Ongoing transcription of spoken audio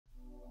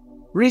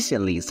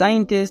Recently,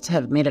 scientists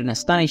have made an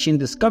astonishing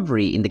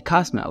discovery in the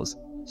cosmos: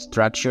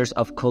 structures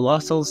of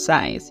colossal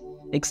size,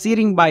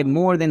 exceeding by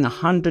more than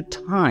 100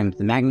 times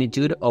the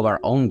magnitude of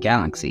our own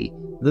galaxy,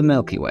 the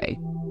Milky Way.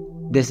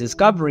 This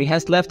discovery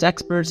has left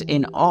experts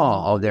in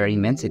awe of their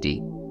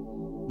immensity.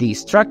 These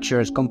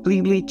structures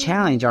completely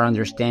challenge our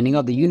understanding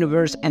of the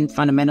universe and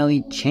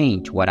fundamentally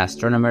change what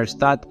astronomers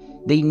thought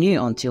they knew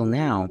until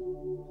now.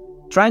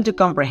 Trying to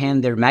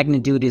comprehend their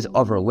magnitude is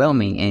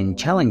overwhelming and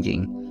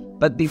challenging,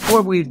 but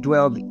before we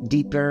delve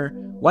deeper,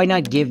 why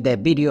not give the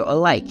video a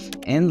like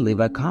and leave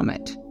a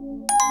comment?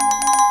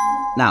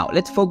 Now,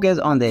 let's focus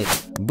on the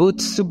Booth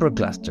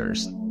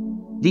superclusters.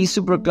 These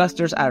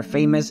superclusters are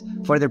famous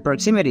for their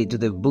proximity to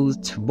the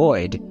Booth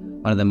void,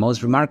 one of the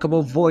most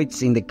remarkable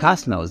voids in the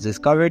cosmos,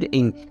 discovered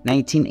in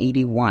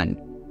 1981.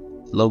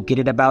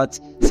 Located about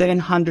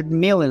 700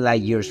 million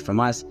light-years from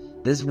us,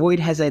 this void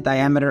has a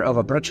diameter of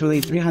approximately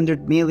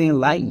 300 million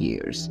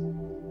light-years.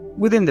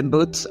 Within the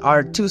Booths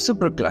are two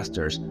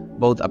superclusters,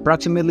 both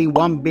approximately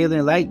 1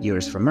 billion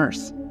light-years from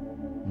Earth.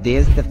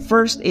 The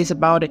first is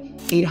about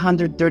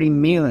 830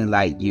 million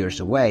light-years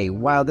away,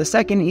 while the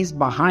second is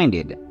behind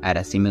it at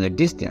a similar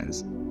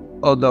distance.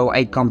 Although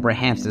a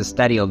comprehensive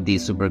study of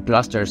these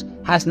superclusters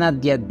has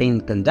not yet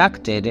been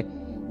conducted,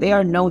 they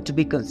are known to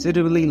be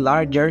considerably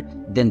larger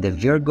than the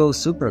Virgo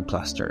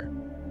supercluster.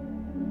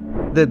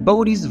 The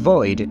Booth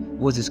void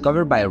was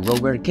discovered by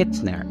Robert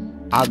Kitzner,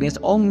 August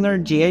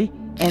Olmler J.,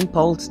 and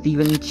Paul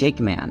Stephen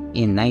Shakeman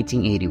in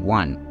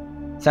 1981.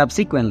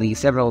 Subsequently,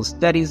 several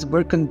studies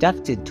were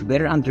conducted to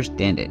better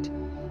understand it.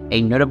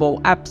 A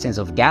notable absence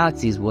of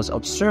galaxies was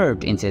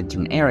observed in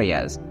certain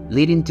areas,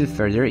 leading to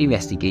further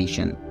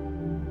investigation.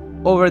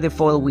 Over the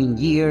following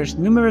years,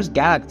 numerous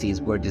galaxies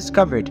were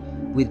discovered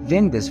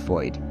within this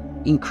void,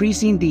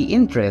 increasing the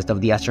interest of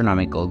the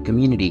astronomical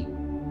community.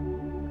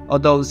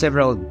 Although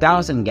several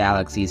thousand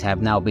galaxies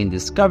have now been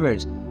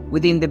discovered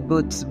within the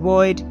Booth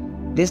void,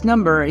 this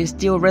number is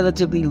still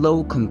relatively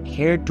low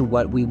compared to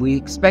what we were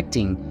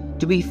expecting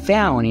to be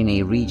found in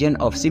a region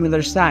of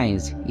similar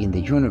size in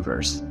the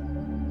universe.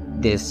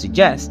 This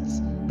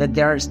suggests that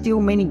there are still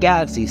many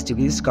galaxies to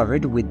be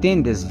discovered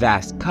within this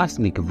vast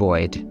cosmic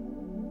void.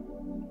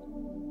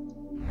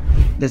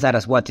 The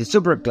Saraswati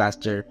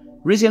supercluster,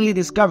 recently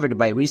discovered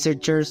by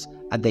researchers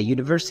at the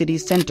University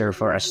Center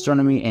for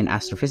Astronomy and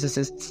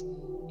Astrophysicists,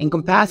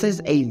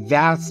 encompasses a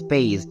vast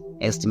space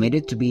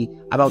estimated to be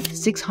about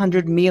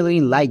 600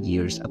 million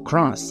light-years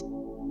across.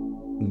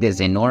 This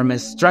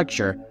enormous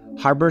structure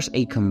harbors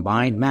a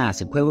combined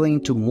mass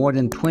equivalent to more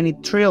than 20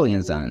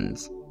 trillion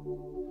suns.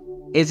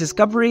 Its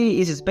discovery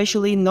is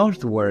especially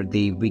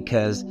noteworthy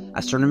because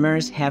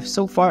astronomers have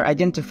so far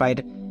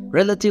identified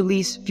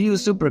relatively few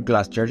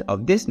superclusters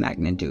of this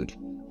magnitude,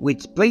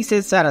 which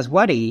places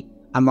Saraswati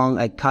among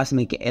a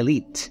cosmic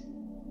elite.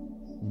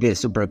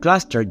 This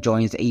supercluster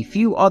joins a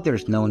few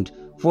others known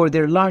for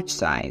their large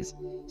size,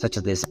 such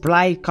as the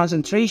supply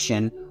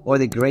concentration or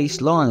the Gray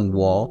Sloan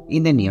wall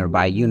in the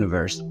nearby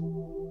universe.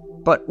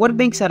 But what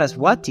makes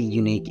Saraswati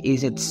unique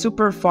is its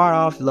super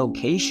far-off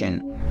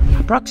location,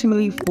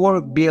 approximately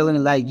 4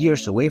 billion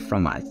light-years away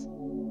from us.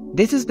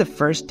 This is the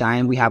first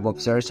time we have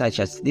observed such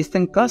a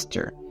distant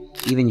cluster.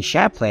 Even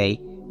Shapley,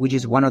 which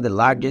is one of the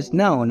largest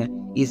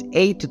known, is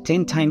 8 to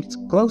 10 times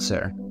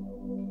closer.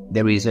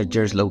 The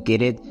researchers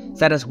located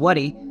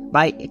Saraswati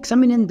by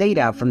examining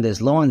data from the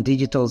Sloan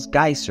Digital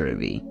Sky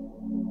Survey.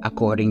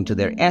 According to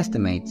their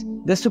estimates,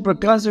 the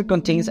supercluster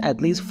contains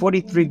at least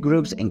 43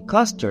 groups and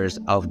clusters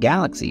of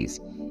galaxies,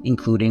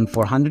 including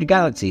 400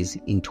 galaxies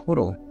in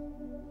total.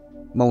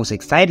 Most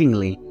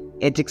excitingly,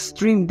 its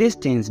extreme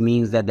distance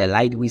means that the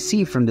light we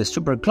see from the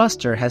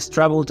supercluster has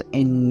traveled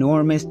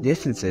enormous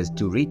distances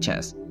to reach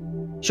us,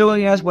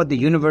 showing us what the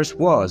universe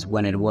was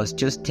when it was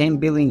just 10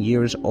 billion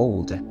years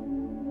old.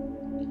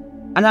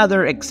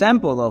 Another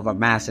example of a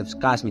massive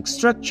cosmic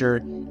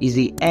structure is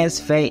the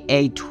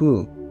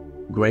SFA2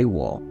 Gray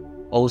Wall,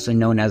 also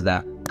known as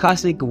the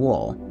Cosmic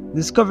Wall,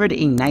 discovered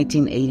in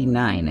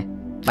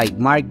 1989 by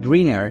Mark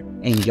Greener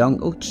and Young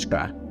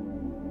Utschka.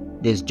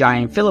 This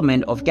giant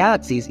filament of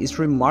galaxies is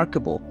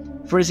remarkable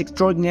for its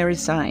extraordinary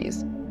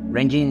size,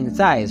 ranging in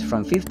size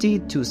from 50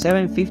 to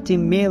 750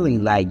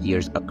 million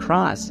light-years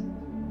across.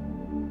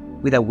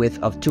 With a width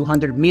of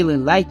 200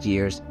 million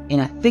light-years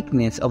and a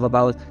thickness of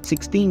about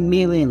 16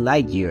 million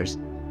light-years,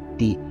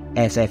 the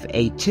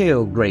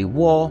SFA2 Gray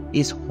Wall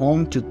is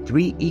home to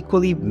 3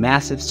 equally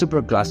massive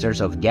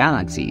superclusters of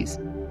galaxies,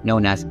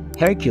 known as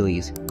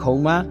Hercules,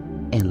 Coma,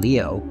 and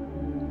Leo.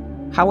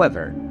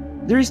 However,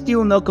 there is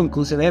still no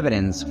conclusive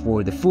evidence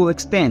for the full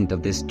extent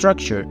of this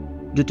structure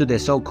due to the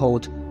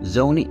so-called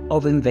zone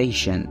of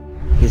invasion.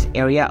 This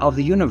area of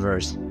the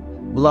universe,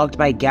 blocked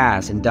by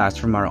gas and dust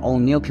from our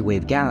own Milky Way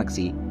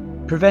galaxy,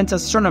 prevents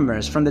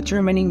astronomers from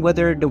determining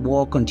whether the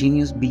wall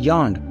continues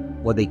beyond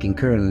what they can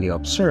currently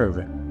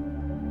observe.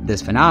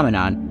 This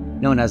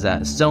phenomenon, known as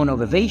a zone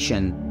of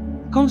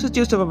invasion,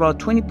 constitutes of about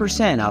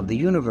 20% of the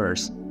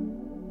universe,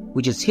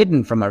 which is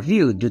hidden from our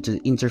view due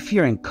to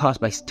interference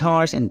caused by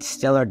stars and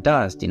stellar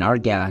dust in our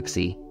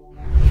galaxy.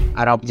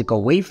 At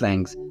optical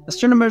wavelengths,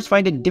 astronomers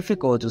find it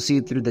difficult to see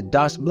through the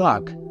dust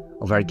block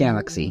of our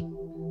galaxy.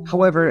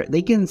 However,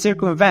 they can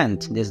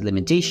circumvent this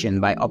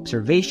limitation by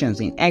observations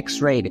in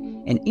X-ray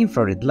and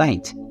infrared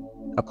light.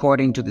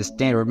 According to the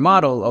standard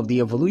model of the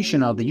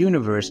evolution of the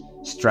universe,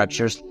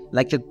 structures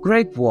like the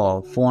Great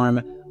Wall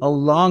form a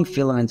long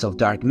filaments of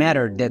dark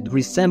matter that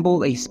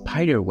resemble a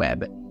spider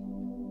web.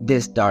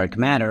 This dark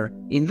matter,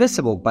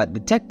 invisible but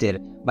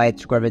detected by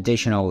its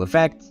gravitational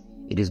effects,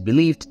 it is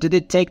believed to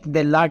detect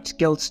the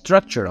large-scale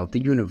structure of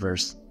the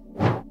universe.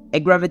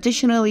 It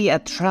gravitationally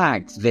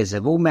attracts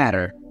visible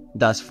matter,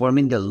 thus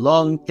forming the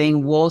long,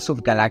 thin walls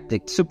of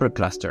galactic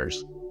superclusters.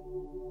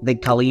 The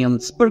Gallium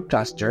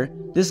supercluster,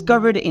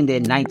 discovered in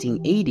the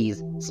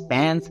 1980s,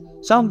 spans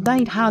some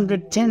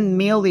 910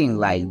 million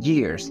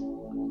light-years.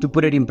 To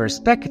put it in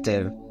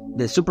perspective,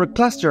 the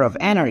supercluster of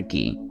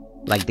anarchy,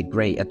 like the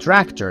Great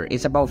Attractor,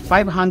 is about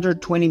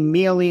 520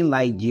 million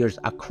light-years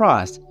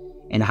across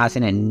and has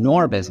an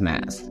enormous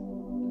mass.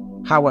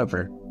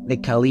 However, the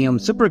Gallium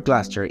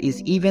supercluster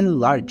is even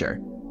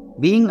larger,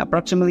 being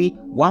approximately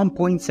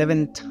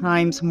 1.7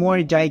 times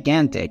more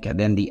gigantic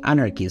than the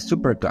Anarchy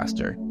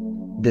supercluster.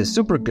 The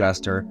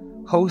supercluster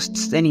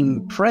hosts an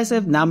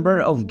impressive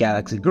number of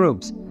galaxy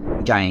groups,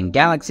 giant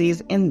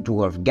galaxies and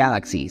dwarf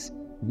galaxies,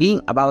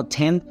 being about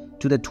 10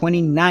 to the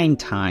 29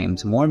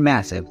 times more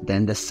massive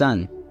than the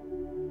Sun.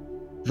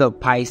 The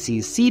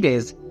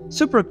Pisces-Cetus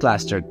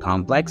supercluster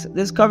complex,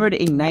 discovered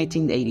in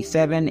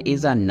 1987,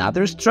 is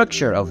another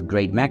structure of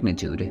great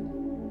magnitude.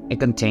 It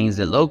contains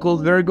the local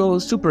Virgo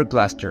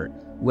supercluster,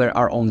 where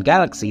our own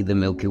galaxy, the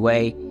Milky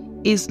Way,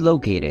 is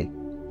located.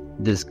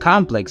 This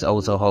complex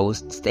also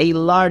hosts a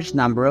large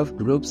number of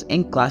groups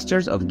and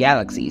clusters of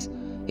galaxies,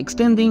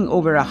 extending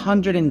over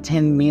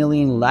 110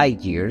 million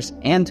light-years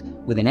and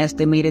with an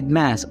estimated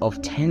mass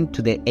of 10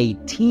 to the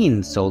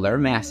 18 solar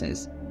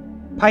masses.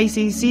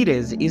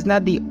 Pisces-Cetus is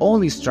not the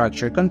only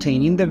structure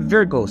containing the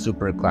Virgo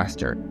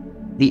supercluster.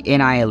 The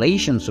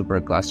Annihilation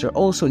supercluster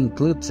also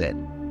includes it.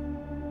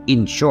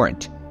 In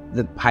short,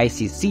 the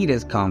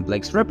Pisces-Cetus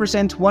complex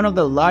represents one of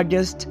the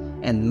largest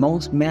and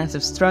most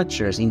massive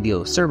structures in the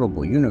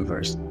observable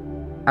universe.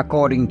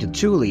 According to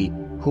Thule,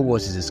 who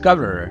was its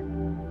discoverer,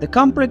 the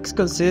complex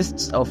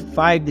consists of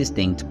 5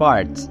 distinct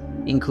parts,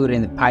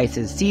 including the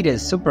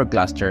Pisces-Cetus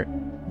supercluster,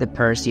 the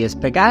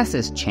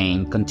Perseus-Pegasus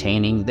chain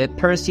containing the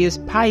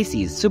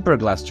Perseus-Pisces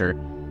supercluster,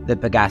 the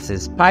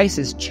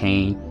Pegasus-Pisces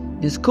chain,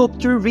 the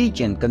Sculpture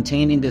region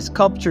containing the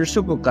Sculpture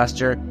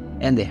supercluster,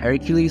 and the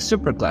Hercules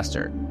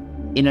supercluster.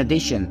 In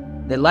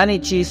addition, the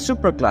Lanichi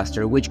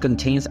supercluster, which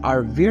contains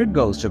our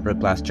Virgo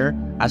supercluster,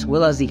 as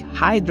well as the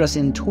Hydra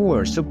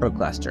Centaur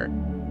supercluster.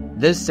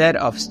 This set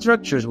of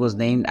structures was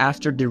named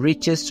after the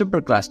richest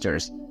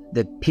superclusters,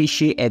 the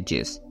Pisces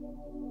edges.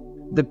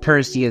 The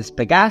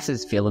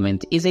Perseus-Pegasus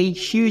filament is a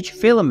huge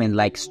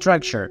filament-like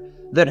structure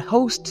that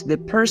hosts the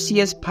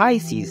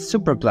Perseus-Pisces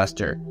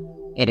supercluster.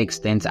 It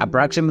extends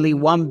approximately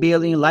 1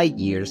 billion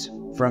light-years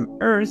from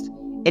Earth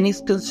and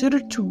is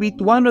considered to be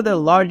one of the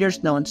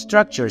largest known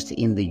structures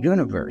in the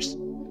universe.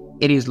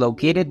 It is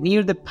located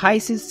near the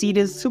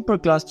Pisces-Cetus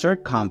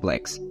supercluster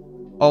complex,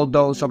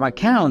 although some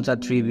accounts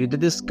attribute the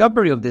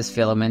discovery of this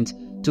filament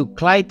to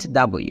Clyde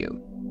W.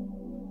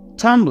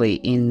 Tumbley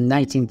in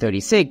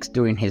 1936,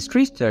 during his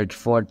research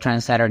for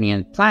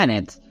trans-Saturnian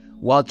planets,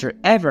 Walter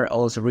Everett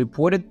also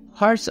reported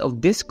parts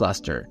of this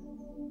cluster.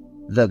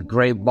 The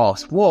Great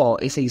Boss Wall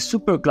is a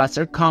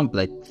supercluster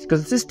complex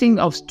consisting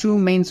of 2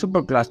 main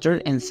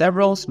superclusters and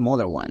several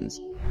smaller ones.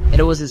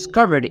 It was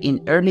discovered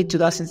in early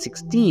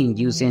 2016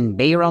 using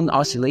Baron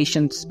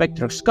Oscillation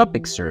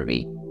Spectroscopic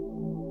Survey.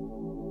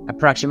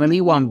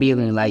 Approximately 1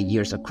 billion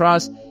light-years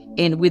across,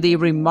 and with a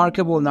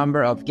remarkable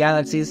number of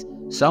galaxies,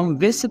 some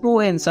visible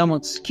and some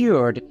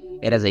obscured,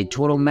 it has a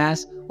total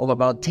mass of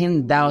about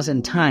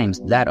 10,000 times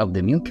that of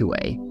the Milky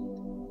Way.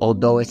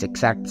 Although its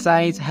exact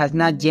size has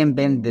not yet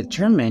been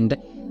determined,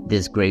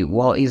 this Great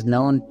Wall is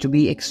known to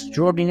be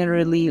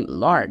extraordinarily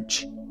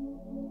large.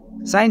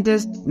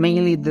 Scientists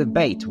mainly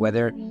debate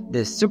whether the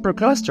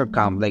supercluster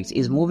complex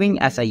is moving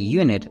as a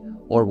unit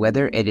or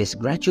whether it is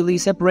gradually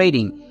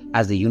separating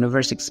as the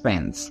universe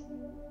expands.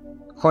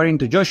 According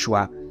to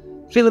Joshua,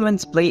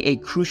 filaments play a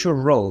crucial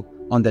role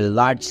on the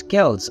large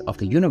scales of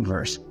the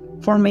universe,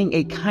 forming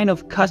a kind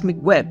of cosmic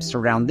web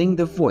surrounding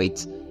the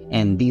voids,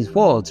 and these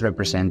walls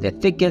represent the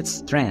thickest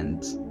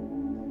strands.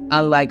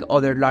 Unlike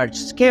other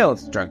large-scale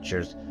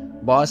structures,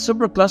 Boss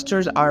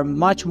superclusters are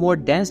much more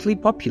densely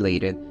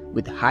populated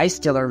with high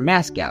stellar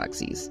mass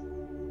galaxies.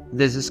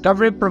 This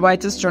discovery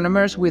provides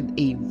astronomers with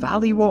a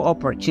valuable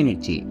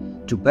opportunity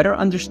to better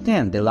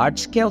understand the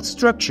large-scale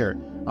structure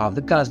of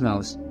the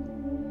cosmos.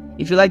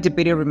 If you liked the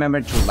video,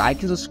 remember to like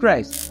and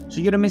subscribe so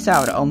you don't miss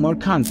out on more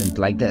content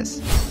like this.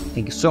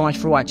 Thank you so much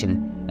for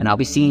watching, and I'll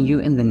be seeing you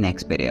in the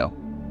next video.